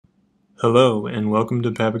Hello, and welcome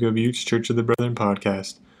to Papago Buttes Church of the Brethren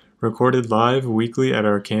podcast, recorded live weekly at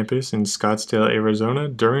our campus in Scottsdale, Arizona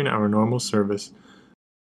during our normal service.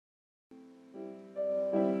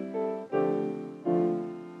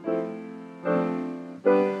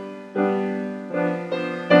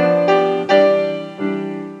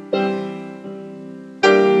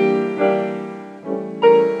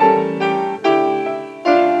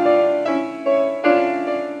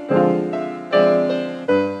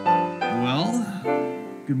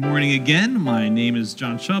 Again, my name is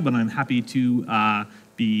John Chubb, and I'm happy to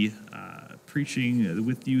be preaching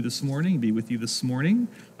with you this morning,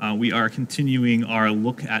 we are continuing our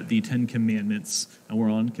look at the Ten Commandments, and we're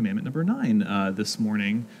on commandment number 9 this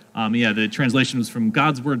morning. The translation was from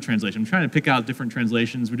God's Word translation. I'm trying to pick out different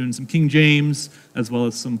translations. We're doing some King James, as well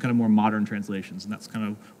as some kind of more modern translations, and that's kind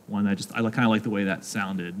of one I kind of like the way that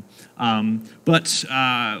sounded.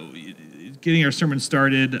 Getting our sermon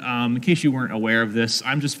started, in case you weren't aware of this,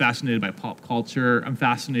 I'm just fascinated by pop culture. I'm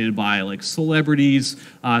fascinated by like celebrities,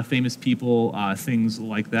 famous people, things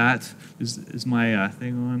like that. Is my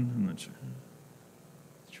thing on? I'm not sure.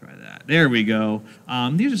 Let's try that. There we go.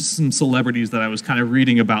 These are some celebrities that I was kind of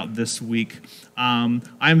reading about this week. I'm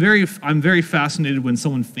very fascinated when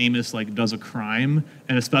someone famous like does a crime,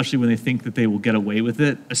 and especially when they think that they will get away with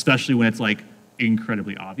it, especially when it's like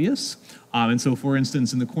incredibly obvious. And so, for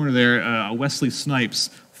instance, in the corner there, Wesley Snipes,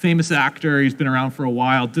 famous actor, he's been around for a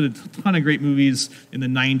while, did a ton of great movies in the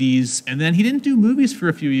 90s, and then he didn't do movies for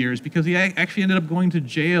a few years because he actually ended up going to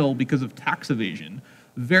jail because of tax evasion.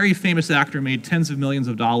 Very famous actor, made tens of millions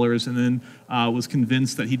of dollars, and then was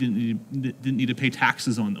convinced that he didn't need to pay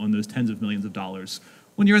taxes on those tens of millions of dollars.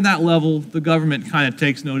 When you're in that level, the government kind of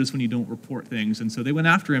takes notice when you don't report things, and so they went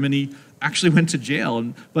after him, and he actually went to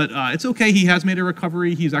jail. But it's okay, he has made a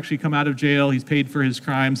recovery, he's actually come out of jail, he's paid for his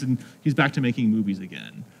crimes, and he's back to making movies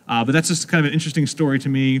again. But that's just kind of an interesting story to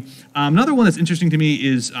me. Another one that's interesting to me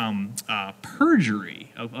is perjury,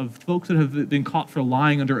 of folks that have been caught for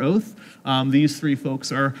lying under oath. These three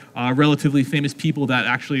folks are relatively famous people that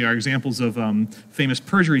actually are examples of famous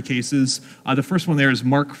perjury cases. The first one there is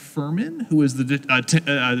Mark Fuhrman, who was the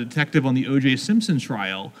detective on the O.J. Simpson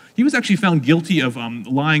trial. He was actually found guilty of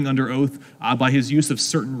lying under oath by his use of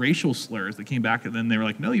certain racial slurs that came back, and then they were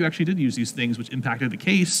like, no, you actually did use these things, which impacted the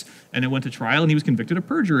case, and it went to trial, and he was convicted of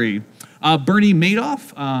perjury. Bernie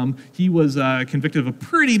Madoff, he was convicted of a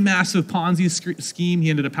pretty massive Ponzi scheme. He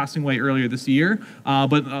ended up passing away earlier this year.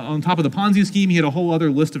 But on top of the Ponzi scheme, he had a whole other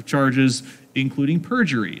list of charges, including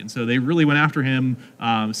perjury. And so they really went after him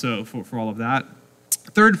for all of that.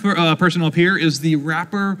 Third person up here is the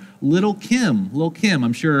rapper Lil' Kim. Lil' Kim,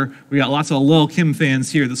 I'm sure we got lots of Lil' Kim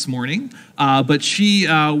fans here this morning. But she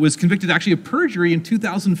was convicted actually of perjury in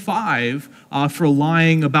 2005 for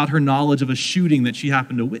lying about her knowledge of a shooting that she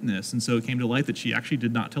happened to witness. And so it came to light that she actually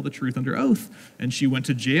did not tell the truth under oath. And she went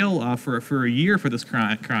to jail for a year for this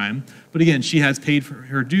crime. But again, she has paid for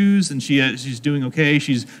her dues, and she's doing okay.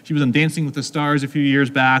 She was on Dancing with the Stars a few years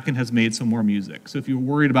back and has made some more music. So if you're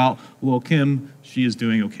worried about Lil' Kim, she is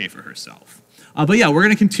doing okay for herself. We're going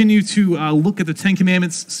to continue to look at the Ten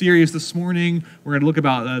Commandments series this morning. We're going to look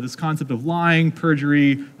about this concept of lying,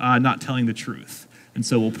 perjury, not telling the truth. And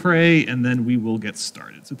so we'll pray, and then we will get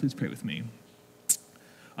started. So please pray with me.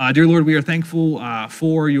 Dear Lord, we are thankful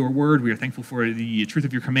for your word. We are thankful for the truth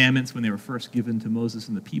of your commandments when they were first given to Moses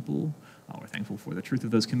and the people. We're thankful for the truth of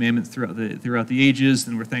those commandments throughout the ages,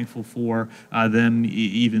 and we're thankful for them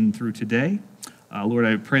even through today. Lord,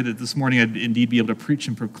 I pray that this morning I'd indeed be able to preach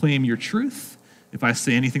and proclaim your truth. If I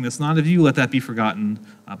say anything that's not of you, let that be forgotten.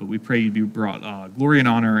 But we pray you'd be brought glory and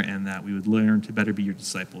honor, and that we would learn to better be your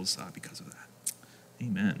disciples because of that.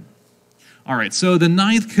 Amen. All right, so the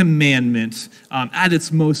 9th commandment, at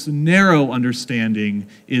its most narrow understanding,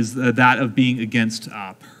 is that of being against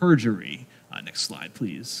perjury. Next slide,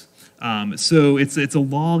 please. So it's a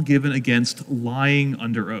law given against lying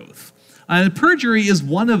under oath. Perjury is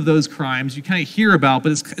one of those crimes you kind of hear about,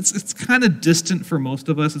 but it's kind of distant for most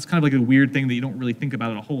of us. It's kind of like a weird thing that you don't really think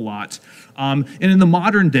about it a whole lot. And in the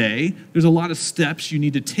modern day, there's a lot of steps you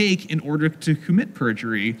need to take in order to commit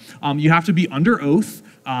perjury. You have to be under oath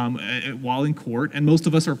while in court, and most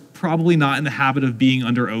of us are probably not in the habit of being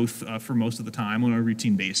under oath for most of the time on a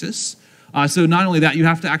routine basis. So not only that, you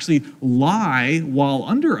have to actually lie while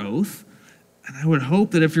under oath. And I would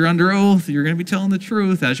hope that if you're under oath, you're going to be telling the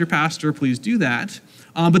truth. As your pastor, please do that.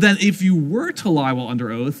 But then if you were to lie while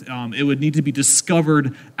under oath, it would need to be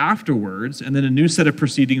discovered afterwards, and then a new set of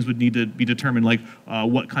proceedings would need to be determined, like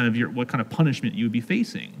what kind of punishment you would be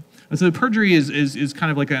facing. And so perjury is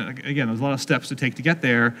kind of like, again, there's a lot of steps to take to get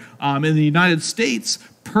there. In the United States,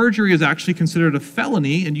 perjury is actually considered a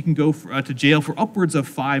felony, and you can go to jail for upwards of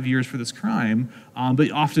 5 years for this crime. But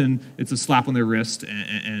often it's a slap on their wrist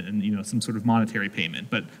and some sort of monetary payment.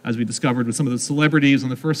 But as we discovered with some of the celebrities on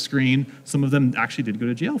the first screen, some of them actually did go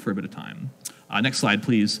to jail for a bit of time. Next slide,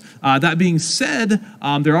 please. That being said,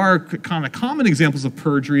 there are kind of common examples of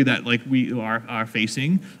perjury that we are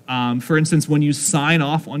facing. For instance, when you sign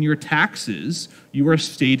off on your taxes, you are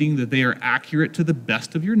stating that they are accurate to the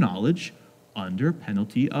best of your knowledge under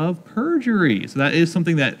penalty of perjury. So that is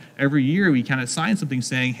something that every year we kind of sign something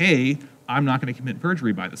saying, hey, I'm not going to commit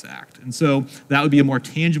perjury by this act. And so that would be a more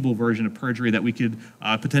tangible version of perjury that we could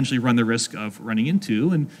potentially run the risk of running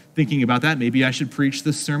into. And thinking about that, maybe I should preach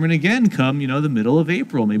this sermon again come, the middle of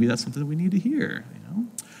April. Maybe that's something that we need to hear,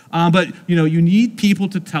 But you need people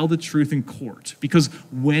to tell the truth in court, because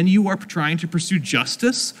when you are trying to pursue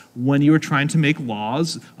justice, when you are trying to make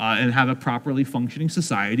laws and have a properly functioning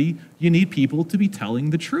society, you need people to be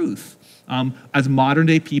telling the truth. As modern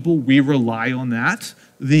day people, we rely on that.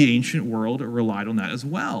 The ancient world relied on that as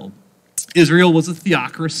well. Israel was a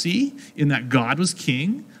theocracy in that God was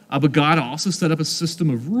king, but God also set up a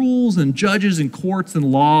system of rules and judges and courts and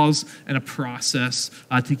laws and a process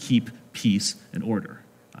to keep peace and order.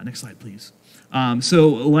 Next slide, please. So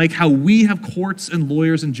like how we have courts and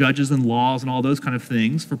lawyers and judges and laws and all those kind of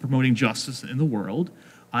things for promoting justice in the world,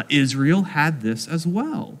 Israel had this as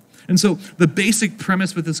well. And so the basic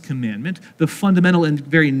premise with this commandment, the fundamental and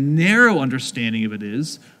very narrow understanding of it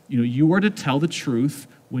is, you are to tell the truth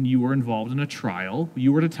when you are involved in a trial.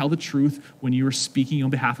 You are to tell the truth when you are speaking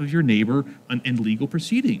on behalf of your neighbor in legal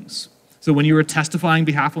proceedings. So when you are testifying on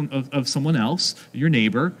behalf of someone else, your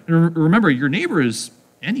neighbor, and remember, your neighbor is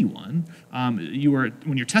anyone.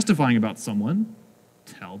 When you're testifying about someone,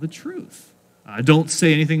 tell the truth. Don't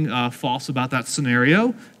say anything false about that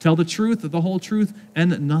scenario. Tell the truth, the whole truth,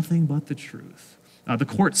 and nothing but the truth. The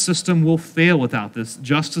court system will fail without this.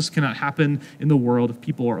 Justice cannot happen in the world if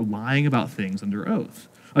people are lying about things under oath.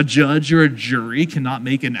 A judge or a jury cannot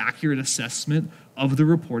make an accurate assessment of the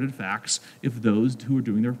reported facts if those who are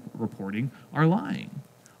doing their reporting are lying.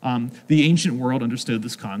 The ancient world understood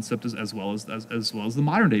this concept as well as the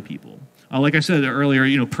modern day people. Like I said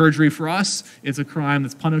earlier, perjury for us, it's a crime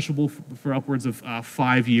that's punishable for upwards of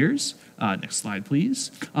 5 years. Next slide,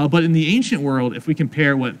 please. But in the ancient world, if we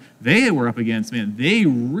compare what they were up against, man, they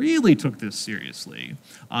really took this seriously.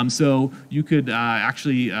 So you could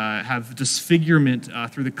actually have disfigurement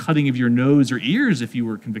through the cutting of your nose or ears if you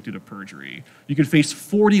were convicted of perjury. You could face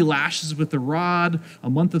 40 lashes with the rod, a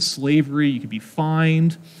month of slavery. You could be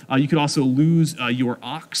fined. You could also lose your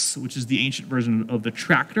ox, which is the ancient version of the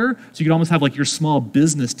tractor. So you could almost have your small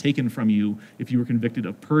business taken from you if you were convicted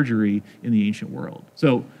of perjury in the ancient world.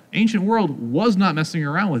 So ancient world was not messing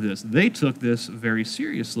around with this. They took this very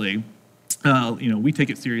seriously. We take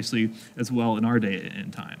it seriously as well in our day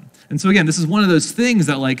and time. And so again, this is one of those things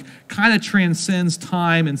that kind of transcends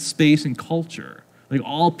time and space and culture.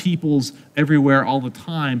 All peoples everywhere all the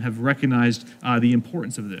time have recognized the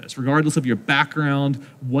importance of this. Regardless of your background,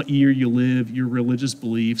 what year you live, your religious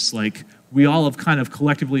beliefs, we all have kind of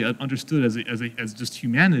collectively understood as just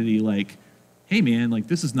humanity, hey man,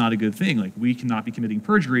 this is not a good thing. We cannot be committing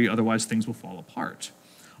perjury, otherwise things will fall apart.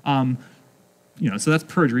 So that's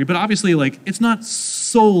perjury. But obviously, it's not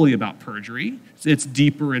solely about perjury. It's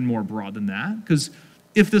deeper and more broad than that. Because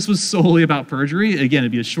if this was solely about perjury, again,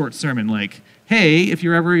 it'd be a short sermon hey, if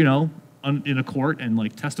you're ever, in a court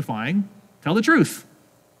and testifying, tell the truth.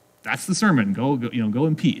 That's the sermon. Go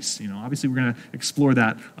in peace. Obviously we're going to explore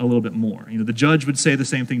that a little bit more. The judge would say the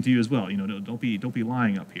same thing to you as well. Don't be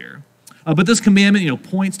lying up here. But this commandment,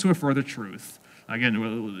 points to a further truth. Again,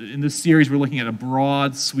 in this series, we're looking at a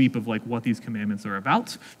broad sweep of what these commandments are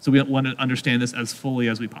about. So we want to understand this as fully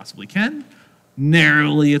as we possibly can.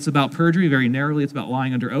 Narrowly, it's about perjury. Very narrowly, it's about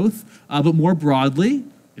lying under oath. But more broadly,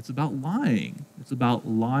 it's about lying. It's about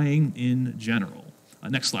lying in general.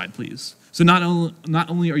 Next slide, please. So not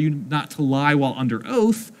only are you not to lie while under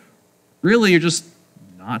oath, really you're just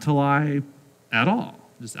not to lie at all.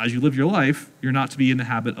 Just as you live your life, you're not to be in the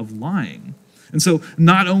habit of lying. And so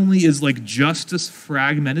not only is justice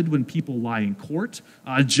fragmented when people lie in court,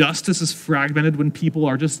 justice is fragmented when people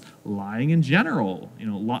are just lying in general.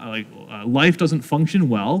 Life doesn't function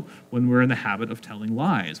well when we're in the habit of telling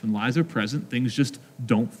lies. When lies are present, things just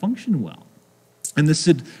don't function well. And this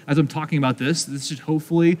should, as I'm talking about this should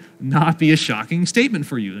hopefully not be a shocking statement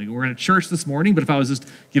for you. We're in a church this morning, but if I was just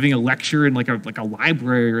giving a lecture in a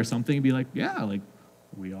library or something, it'd be yeah,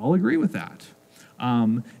 we all agree with that.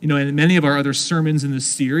 In many of our other sermons in this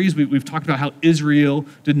series, we've talked about how Israel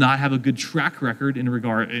did not have a good track record in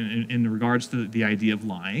regards to the idea of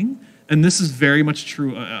lying. And this is very much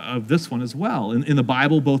true of this one as well. In the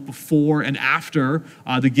Bible, both before and after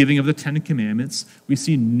the giving of the Ten Commandments, we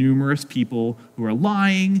see numerous people who are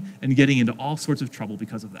lying and getting into all sorts of trouble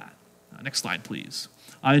because of that. Next slide, please.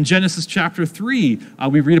 In Genesis chapter 3,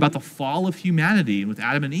 we read about the fall of humanity with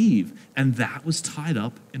Adam and Eve, and that was tied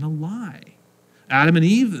up in a lie. Adam and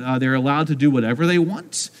Eve, they're allowed to do whatever they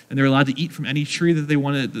want, and they're allowed to eat from any tree that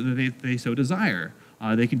they so desire.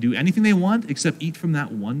 They can do anything they want except eat from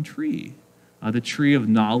that one tree, the tree of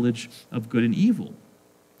knowledge of good and evil.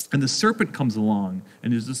 And the serpent comes along,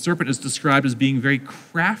 and the serpent is described as being very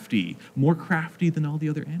crafty, more crafty than all the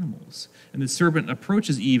other animals. And the serpent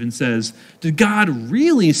approaches Eve and says, "Did God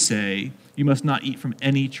really say you must not eat from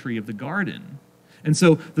any tree of the garden?" And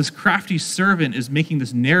so this crafty servant is making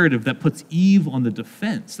this narrative that puts Eve on the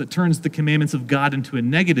defense, that turns the commandments of God into a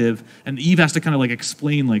negative, and Eve has to kind of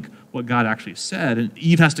explain what God actually said, and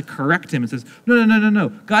Eve has to correct him and says, no.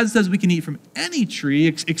 God says we can eat from any tree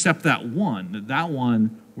except that one. That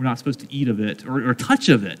one, we're not supposed to eat of it or touch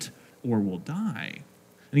of it, or we'll die.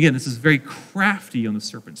 And again, this is very crafty on the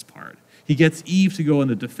serpent's part. He gets Eve to go on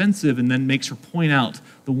the defensive and then makes her point out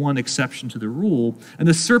the one exception to the rule. And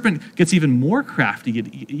the serpent gets even more crafty,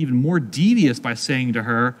 even more devious by saying to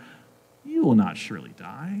her, "You will not surely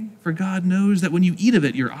die, for God knows that when you eat of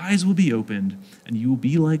it, your eyes will be opened, and you will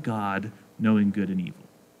be like God, knowing good and evil."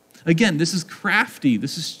 Again, this is crafty,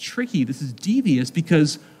 this is tricky, this is devious,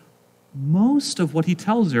 because most of what he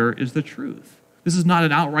tells her is the truth. This is not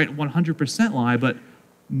an outright 100% lie, but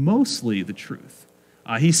mostly the truth.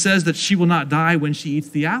 He says that she will not die when she eats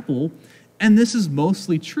the apple, and this is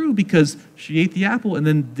mostly true because she ate the apple and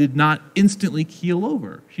then did not instantly keel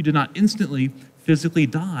over. She did not instantly physically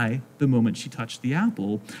die the moment she touched the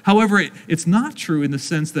apple. However, it's not true in the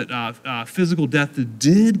sense that physical death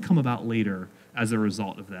did come about later as a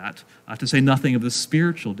result of that, to say nothing of the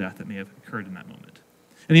spiritual death that may have occurred in that moment.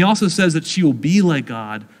 And he also says that she will be like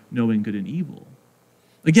God, knowing good and evil.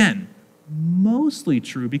 Again, mostly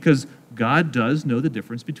true because God does know the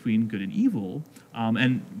difference between good and evil.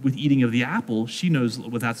 And with eating of the apple, she knows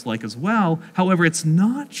what that's like as well. However, it's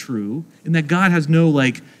not true in that God has no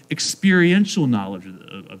experiential knowledge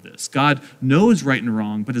of this. God knows right and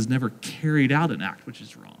wrong, but has never carried out an act which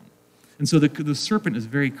is wrong. And so the serpent is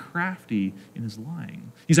very crafty in his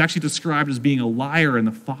lying. He's actually described as being a liar and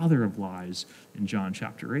the father of lies in John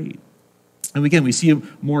chapter 8. And again, we see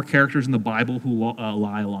more characters in the Bible who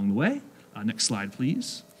lie along the way. Next slide,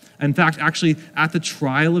 please. In fact, actually, at the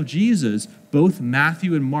trial of Jesus, both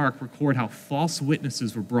Matthew and Mark record how false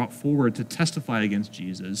witnesses were brought forward to testify against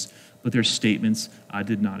Jesus, but their statements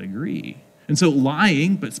did not agree. And so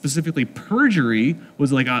lying, but specifically perjury,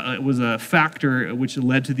 was a factor which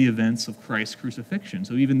led to the events of Christ's crucifixion.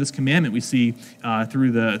 So even this commandment we see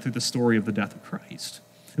through the story of the death of Christ.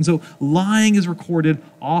 And so lying is recorded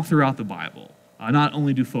all throughout the Bible. Not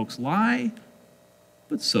only do folks lie,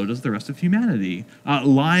 but so does the rest of humanity.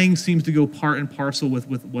 Lying seems to go part and parcel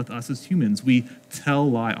with us as humans. We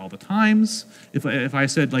tell lie all the times. If I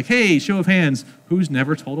said, hey, show of hands, who's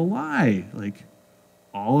never told a lie?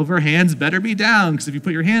 All of our hands better be down, because if you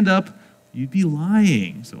put your hand up, you'd be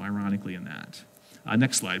lying. So ironically in that.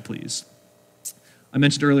 Next slide, please. I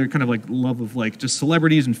mentioned earlier kind of love of just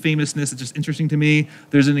celebrities and famousness. It's just interesting to me.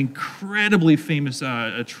 There's an incredibly famous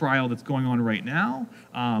trial that's going on right now,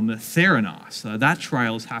 Theranos. That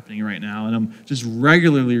trial is happening right now, and I'm just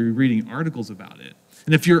regularly reading articles about it.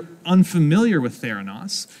 And if you're unfamiliar with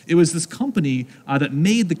Theranos, it was this company that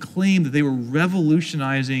made the claim that they were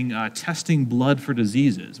revolutionizing testing blood for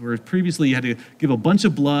diseases, whereas previously you had to give a bunch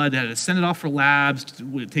of blood, had to send it off for labs, it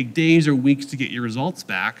would take days or weeks to get your results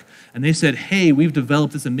back. And they said, hey, we've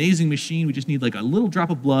developed this amazing machine, we just need a little drop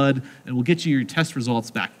of blood, and we'll get you your test results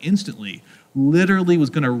back instantly. Literally was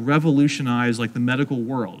going to revolutionize the medical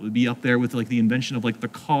world. It would be up there with the invention of the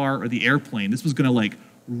car or the airplane. This was going to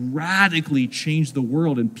radically changed the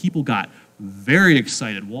world, and people got very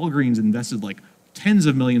excited. Walgreens invested tens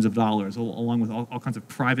of millions of dollars, along with all kinds of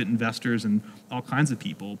private investors and all kinds of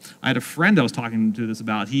people. I had a friend I was talking to this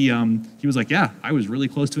about. He was like, yeah, I was really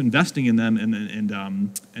close to investing in them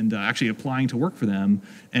and actually applying to work for them.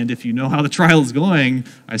 And if you know how the trial is going,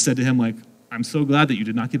 I said to him, I'm so glad that you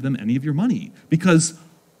did not give them any of your money, because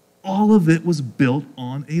all of it was built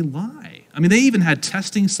on a lie. I mean, they even had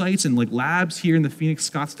testing sites and labs here in the Phoenix,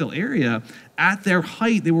 Scottsdale area. At their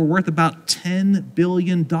height, they were worth about $10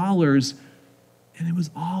 billion, and And it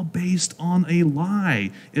was all based on a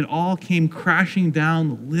lie. It all came crashing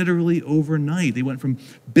down literally overnight. They went from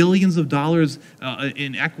billions of dollars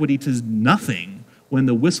in equity to nothing when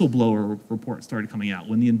the whistleblower report started coming out,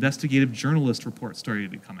 when the investigative journalist report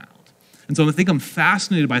started to come out. And so I think I'm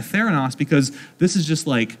fascinated by Theranos because this is just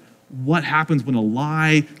like what happens when a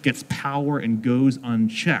lie gets power and goes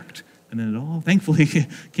unchecked. And then it all thankfully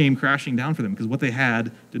came crashing down for them because what they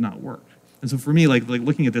had did not work. And so for me, like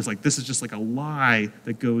looking at this, like this is just like a lie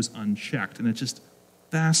that goes unchecked, and it's just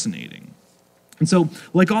fascinating. And so,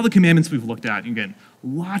 like all the commandments we've looked at, again,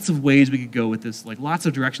 lots of ways we could go with this, like lots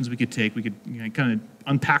of directions we could take. We could kind of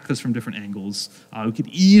unpack this from different angles. We could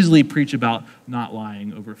easily preach about not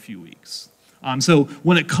lying over a few weeks. So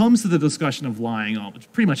when it comes to the discussion of lying,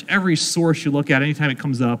 pretty much every source you look at, anytime it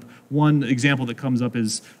comes up, one example that comes up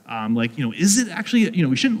is is it actually,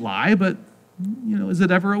 we shouldn't lie, but is it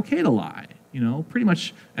ever okay to lie? Pretty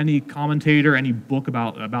much any commentator, any book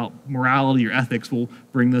about morality or ethics will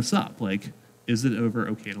bring this up. Like, is it ever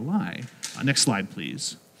okay to lie? Next slide,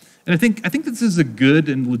 please. And I think this is a good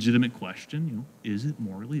and legitimate question. Is it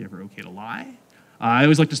morally ever okay to lie? I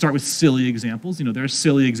always like to start with silly examples. There are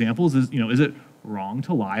silly examples. Is it wrong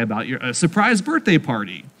to lie about your surprise birthday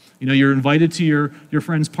party? You're invited to your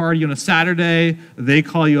friend's party on a Saturday. They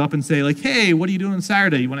call you up and say, like, hey, what are you doing on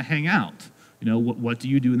Saturday? You want to hang out? What do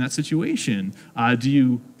you do in that situation? Do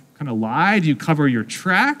you kind of lie? Do you cover your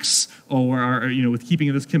tracks? Or, with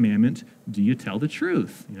keeping this commandment, do you tell the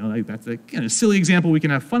truth? That's again a silly example. We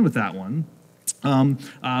can have fun with that one.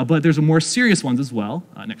 But there's more serious ones as well.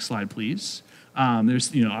 Next slide, please.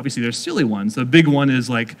 Obviously there's silly ones. The big one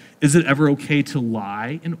is like, is it ever okay to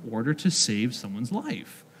lie in order to save someone's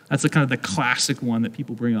life? That's kind of the classic one that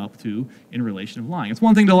people bring up to in relation of lying. It's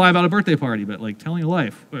one thing to lie about a birthday party, but like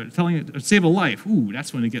save a life,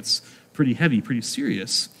 that's when it gets pretty heavy, pretty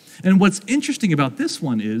serious. And what's interesting about this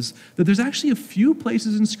one is that there's actually a few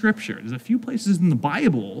places in Scripture, there's a few places in the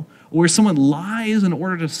Bible where someone lies in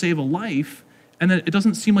order to save a life, and it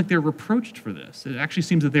doesn't seem like they're reproached for this. It actually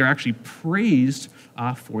seems that they're actually praised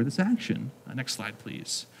for this action. Next slide,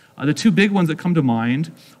 please. The two big ones that come to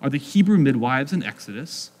mind are the Hebrew midwives in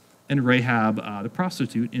Exodus and Rahab, the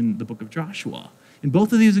prostitute, in the book of Joshua. In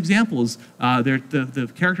both of these examples,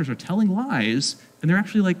 the characters are telling lies, and they're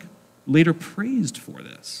actually later praised for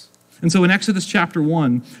this. And so in Exodus chapter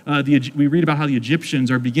 1, we read about how the Egyptians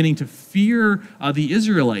are beginning to fear the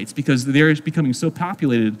Israelites because they're becoming so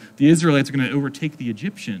populated, the Israelites are going to overtake the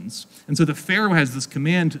Egyptians. And so the Pharaoh has this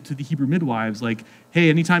command to the Hebrew midwives, like, hey,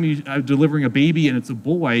 anytime you are delivering a baby and it's a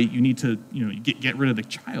boy, you need to get rid of the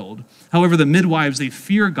child. However, the midwives, they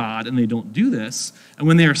fear God and they don't do this. And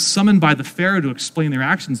when they are summoned by the Pharaoh to explain their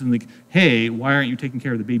actions and like, hey, why aren't you taking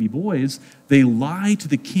care of the baby boys? They lie to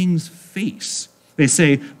the king's face. They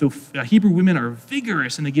say the Hebrew women are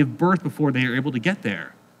vigorous and they give birth before they are able to get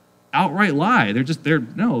there. Outright lie.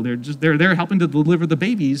 They're helping to deliver the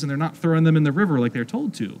babies and they're not throwing them in the river like they're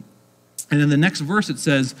told to. And in the next verse it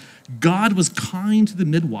says, God was kind to the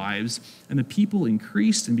midwives and the people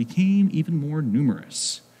increased and became even more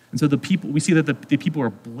numerous. And so we see that the people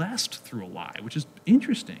are blessed through a lie, which is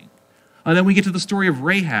interesting. Then we get to the story of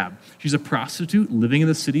Rahab. She's a prostitute living in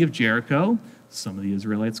the city of Jericho. Some of the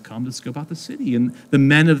Israelites come to scope out the city, and the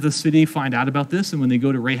men of the city find out about this, and when they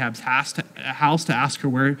go to Rahab's house to ask her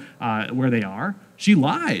where they are, she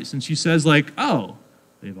lies, and she says, oh,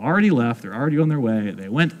 they've already left, they're already on their way, they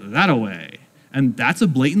went that-a-way. And that's a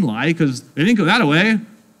blatant lie, because they didn't go that-a-way,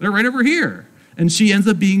 they're right over here. And she ends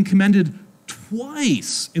up being commended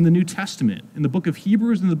twice in the New Testament. In the book of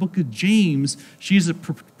Hebrews and the book of James, she's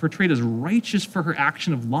portrayed as righteous for her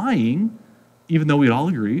action of lying, even though we'd all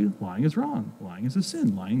agree lying is wrong. Lying is a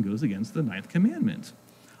sin. Lying goes against the 9th commandment.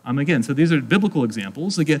 Again, so these are biblical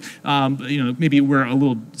examples. Again, maybe we're a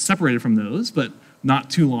little separated from those, but not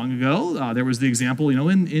too long ago, there was the example,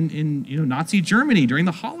 in Nazi Germany during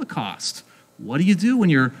the Holocaust. What do you do when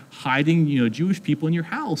you're hiding, Jewish people in your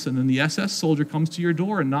house, and then the SS soldier comes to your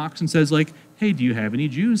door and knocks and says, hey, do you have any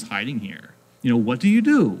Jews hiding here? What do you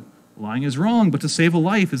do? Lying is wrong, but to save a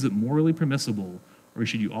life, is it morally permissible? Or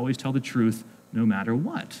should you always tell the truth no matter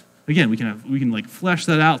what? Again, we can flesh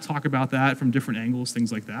that out, talk about that from different angles,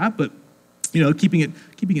 things like that. But keeping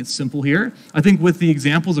it simple here, I think with the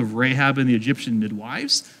examples of Rahab and the Egyptian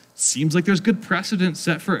midwives, seems like there's good precedent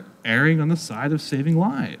set for erring on the side of saving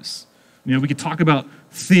lives. We could talk about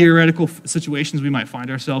theoretical situations we might find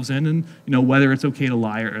ourselves in, and whether it's okay to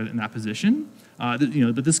lie or in that position.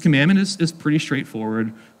 That this commandment is pretty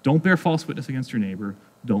straightforward. Don't bear false witness against your neighbor.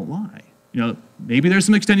 Don't lie. Maybe there's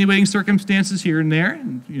some extenuating circumstances here and there,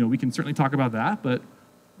 and we can certainly talk about that, but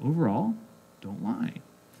overall, don't lie.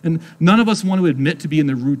 And none of us want to admit to be in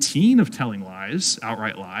the routine of telling lies,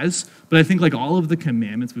 outright lies, but I think like all of the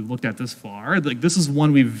commandments we've looked at this far, like this is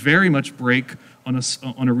one we very much break on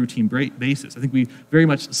a routine basis. I think we very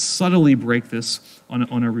much subtly break this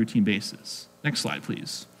on a routine basis. Next slide,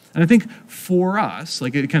 please. And I think for us,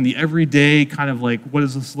 like kind of the everyday kind of like, what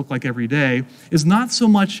does this look like every day, is not so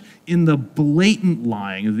much in the blatant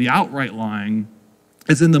lying, the outright lying,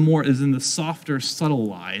 is in the softer, subtle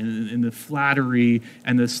lie, in the flattery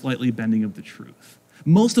and the slightly bending of the truth.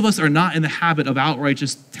 Most of us are not in the habit of outright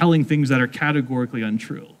just telling things that are categorically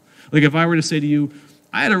untrue. Like if I were to say to you,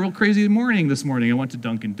 I had a real crazy morning this morning. I went to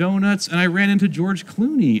Dunkin' Donuts and I ran into George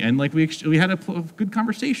Clooney, and like we had a good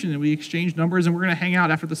conversation and we exchanged numbers and we're going to hang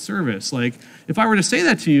out after the service. Like if I were to say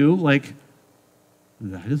that to you, like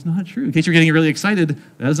that is not true. In case you're getting really excited,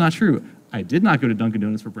 that is not true. I did not go to Dunkin'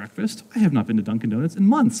 Donuts for breakfast. I have not been to Dunkin' Donuts in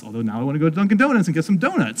months, although now I want to go to Dunkin' Donuts and get some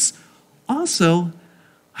donuts. Also,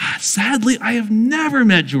 sadly, I have never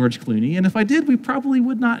met George Clooney, and if I did, we probably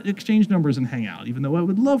would not exchange numbers and hang out, even though I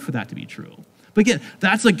would love for that to be true. But again,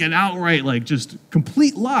 that's like an outright, like just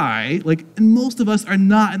complete lie, like, and most of us are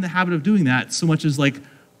not in the habit of doing that so much as like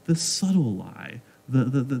the subtle lie,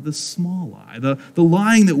 the small lie. The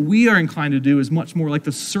lying that we are inclined to do is much more like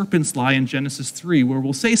the serpent's lie in Genesis 3, where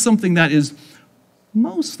we'll say something that is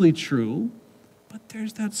mostly true, but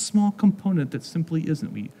there's that small component that simply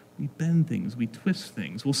isn't. We bend things, we twist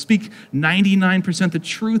things. We'll speak 99% the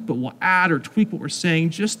truth, but we'll add or tweak what we're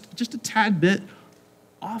saying just a tad bit,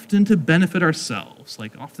 often to benefit ourselves.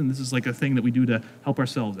 Like often this is like a thing that we do to help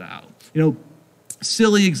ourselves out. You know,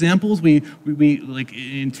 silly examples, we like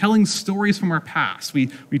in telling stories from our past, we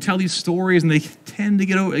tell these stories and they tend to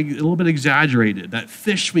get a little bit exaggerated. That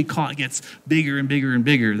fish we caught gets bigger and bigger and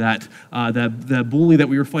bigger. That bully that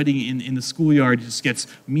we were fighting in the schoolyard just gets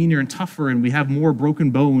meaner and tougher, and we have more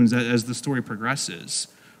broken bones as the story progresses.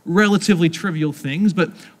 Relatively trivial things, but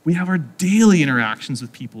we have our daily interactions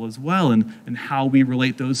with people as well, and how we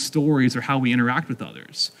relate those stories or how we interact with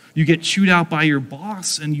others. You get chewed out by your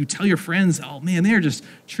boss and you tell your friends, oh man, they're just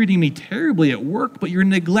treating me terribly at work, but you're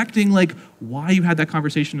neglecting like why you had that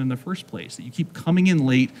conversation in the first place, that you keep coming in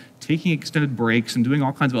late, taking extended breaks and doing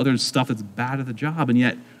all kinds of other stuff that's bad at the job, and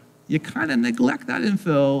yet you kind of neglect that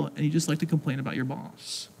info and you just like to complain about your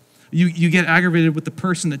boss. You get aggravated with the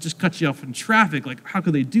person that just cut you off in traffic. Like, how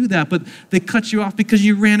could they do that? But they cut you off because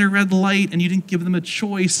you ran a red light and you didn't give them a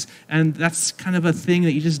choice. And that's kind of a thing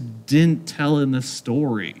that you just didn't tell in the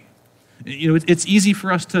story. You know, it's easy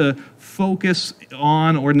for us to focus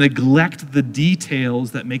on or neglect the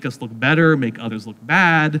details that make us look better, make others look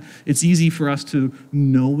bad. It's easy for us to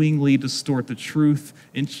knowingly distort the truth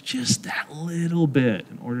in just that little bit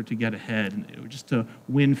in order to get ahead, and just to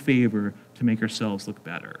win favor, to make ourselves look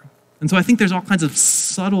better. And so I think there's all kinds of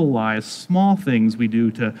subtle lies, small things we do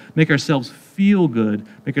to make ourselves feel good,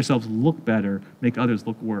 make ourselves look better, make others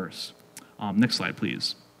look worse. Next slide,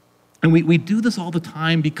 please. And we do this all the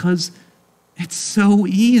time because it's so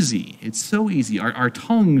easy. It's so easy. Our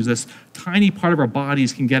tongues, this tiny part of our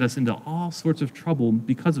bodies, can get us into all sorts of trouble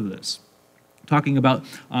because of this. Talking about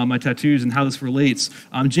my tattoos and how this relates,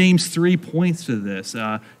 James 3 points to this.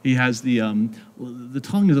 He has the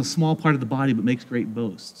tongue is a small part of the body, but makes great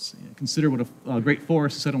boasts. Consider what a great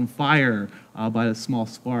forest is set on fire by a small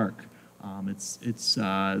spark. It's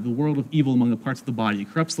the world of evil among the parts of the body.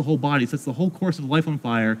 It corrupts the whole body, sets the whole course of life on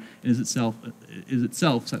fire, and is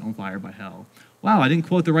itself set on fire by hell. Wow, I didn't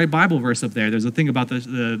quote the right Bible verse up there. There's a thing about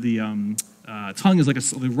the tongue is like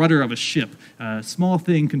the rudder of a ship. A small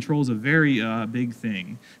thing controls a very big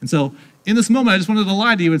thing. And so in this moment, I just wanted to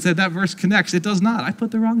lie to you and say that verse connects. It does not. I put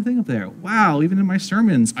the wrong thing up there. Wow, even in my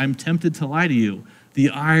sermons, I'm tempted to lie to you. The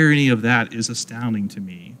irony of that is astounding to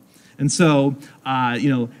me. And so, at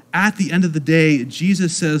the end of the day,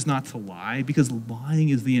 Jesus says not to lie because lying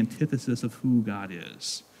is the antithesis of who God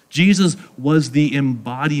is. Jesus was the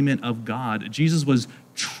embodiment of God. Jesus was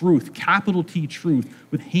truth, capital T truth,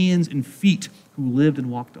 with hands and feet, who lived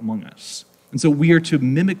and walked among us. And so we are to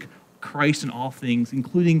mimic Christ in all things,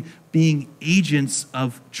 including being agents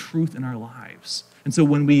of truth in our lives. And so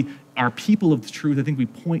when we are people of the truth, I think we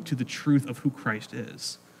point to the truth of who Christ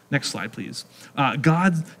is. Next slide, please.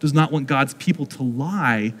 God does not want God's people to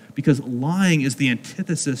lie because lying is the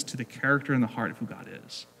antithesis to the character and the heart of who God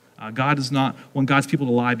is. God does not want God's people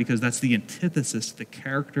to lie because that's the antithesis to the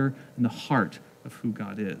character and the heart of who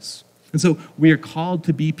God is. And so we are called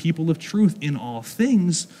to be people of truth in all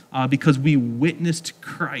things because we witnessed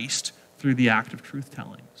Christ through the act of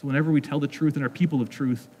truth-telling. So whenever we tell the truth and are people of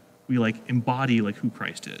truth, we embody who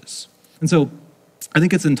Christ is. And so I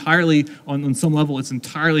think it's entirely, on some level, it's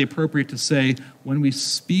entirely appropriate to say when we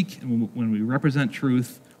speak and when we represent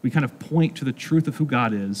truth, We kind of point to the truth of who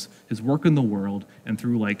God is, his work in the world, and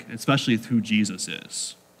through especially who Jesus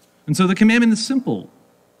is. And so the commandment is simple.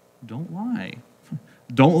 Don't lie.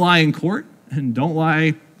 Don't lie in court, and don't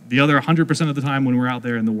lie the other 100% of the time when we're out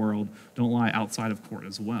there in the world. Don't lie outside of court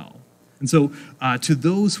as well. And so to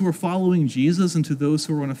those who are following Jesus and to those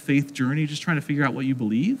who are on a faith journey, just trying to figure out what you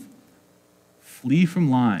believe, flee from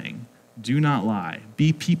lying. Do not lie.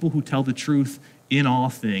 Be people who tell the truth in all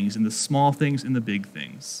things, in the small things, in the big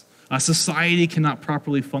things. Society cannot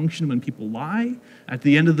properly function when people lie. At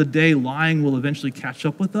the end of the day, lying will eventually catch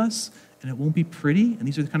up with us, and it won't be pretty. And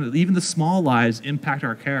these are even the small lies impact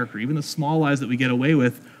our character. Even the small lies that we get away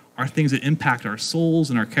with are things that impact our souls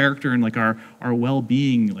and our character and our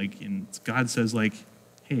well-being. And God says,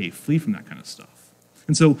 hey, flee from that kind of stuff.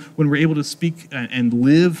 And so when we're able to speak and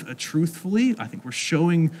live truthfully, I think we're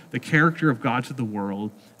showing the character of God to the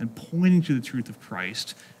world and pointing to the truth of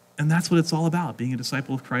Christ. And that's what it's all about. Being a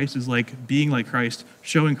disciple of Christ is like being like Christ,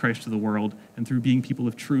 showing Christ to the world, and through being people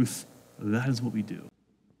of truth, that is what we do.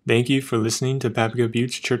 Thank you for listening to Papago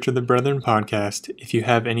Buttes Church of the Brethren podcast. If you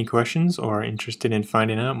have any questions or are interested in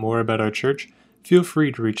finding out more about our church, feel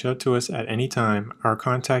free to reach out to us at any time. Our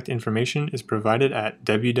contact information is provided at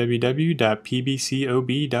www.pbcob.org.